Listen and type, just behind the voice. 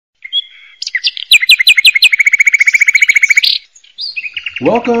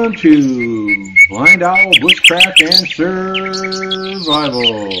Welcome to Blind Owl Bushcraft and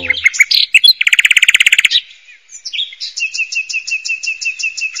Survival.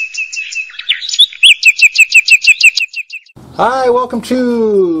 Hi, welcome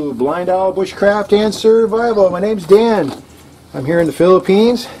to Blind Owl Bushcraft and Survival. My name's Dan. I'm here in the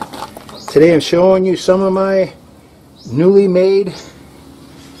Philippines. Today I'm showing you some of my newly made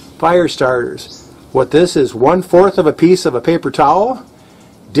fire starters. What this is, 1/4 of a piece of a paper towel,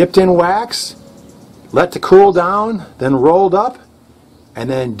 dipped in wax, let to cool down, then rolled up, and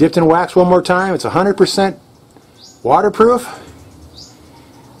then dipped in wax one more time. It's 100% waterproof,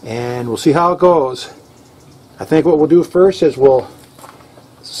 and we'll see how it goes. I think what we'll do first is we'll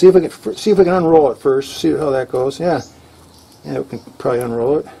see if we can unroll it first. See how that goes. Yeah, we can probably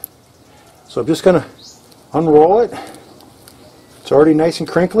unroll it. So I'm just gonna unroll it. It's already nice and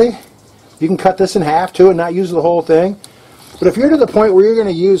crinkly. You can cut this in half too and not use the whole thing. But if you're to the point where you're going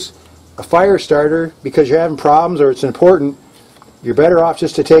to use a fire starter because you're having problems or it's important, you're better off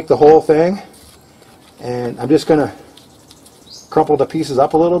just to take the whole thing. And I'm just going to crumple the pieces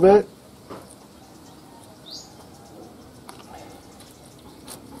up a little bit.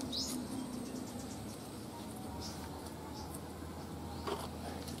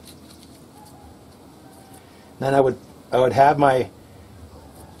 Then I would have my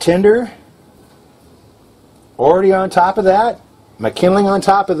tinder already on top of that, my kindling on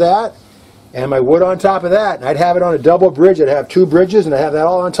top of that, and my wood on top of that. And I'd have it on a double bridge. I'd have 2 bridges, and I'd have that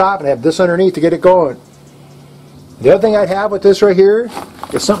all on top, and I'd have this underneath to get it going. The other thing I'd have with this right here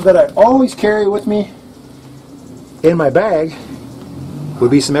is something that I'd always carry with me in my bag, would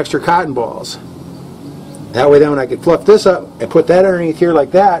be some extra cotton balls. That way then when I could fluff this up and put that underneath here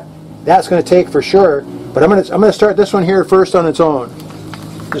like that, that's going to take for sure. But I'm going to start this one here first on its own.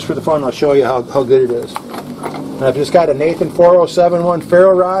 Just for the fun, I'll show you how good it is. And I've just got a Nathan 4071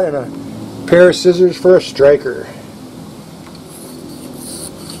 ferro rod and a pair of scissors for a striker.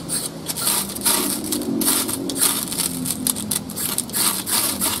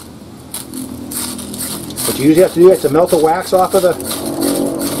 What you usually have to do is to melt the wax off of the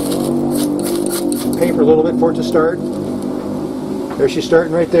paper a little bit for it to start. There she's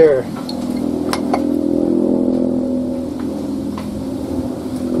starting right there.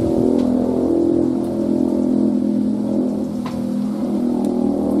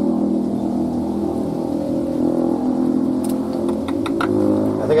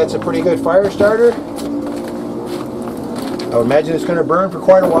 I think that's a pretty good fire starter. I would imagine it's going to burn for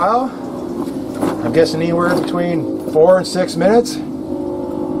quite a while. I'm guessing anywhere between 4 and 6 minutes.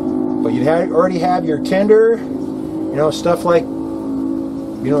 But you'd already have your tinder, stuff like,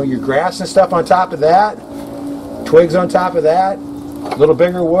 your grass and stuff on top of that, twigs on top of that, a little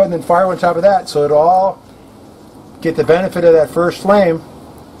bigger wood and then fire on top of that. So it'll all get the benefit of that first flame.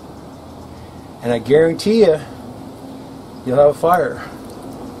 And I guarantee you, you'll have a fire.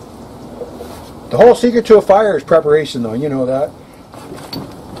 The whole secret to a fire is preparation, though. You know that.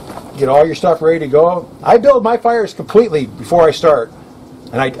 Get all your stuff ready to go. I build my fires completely before I start.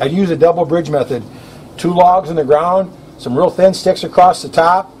 And I use a double bridge method. 2 logs in the ground, some real thin sticks across the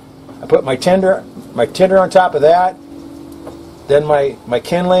top. I put my tinder on top of that. Then my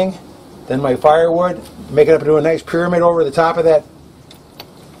kindling. Then my firewood. Make it up into a nice pyramid over the top of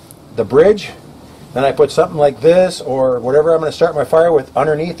the bridge. Then I put something like this or whatever I'm going to start my fire with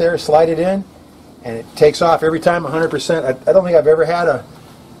underneath there, slide it in. And it takes off every time 100%. I don't think I've ever had a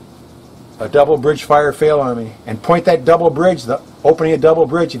double bridge fire fail on me. And point that double bridge, the opening of double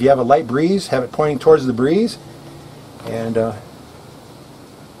bridge, if you have a light breeze, have it pointing towards the breeze. And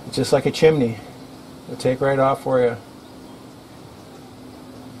it's just like a chimney. It'll take right off for you.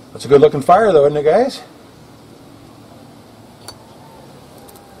 That's a good looking fire though, isn't it, guys?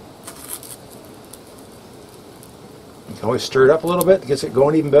 You can always stir it up a little bit to get it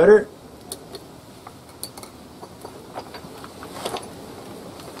going even better.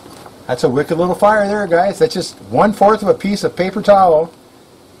 That's a wicked little fire there, guys. That's just 1/4 of a piece of paper towel,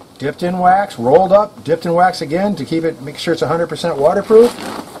 dipped in wax, rolled up, dipped in wax again to make sure it's 100% waterproof.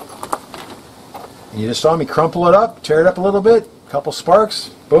 And you just saw me crumple it up, tear it up a little bit, a couple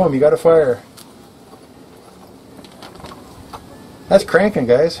sparks, boom, you got a fire. That's cranking,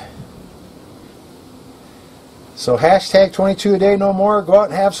 guys. So hashtag 22 a day no more. Go out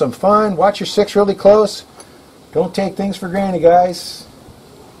and have some fun. Watch your 6 really close. Don't take things for granted, guys.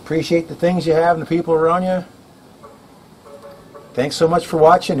 Appreciate the things you have and the people around you. Thanks so much for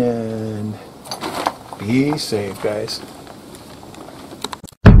watching and be safe, guys.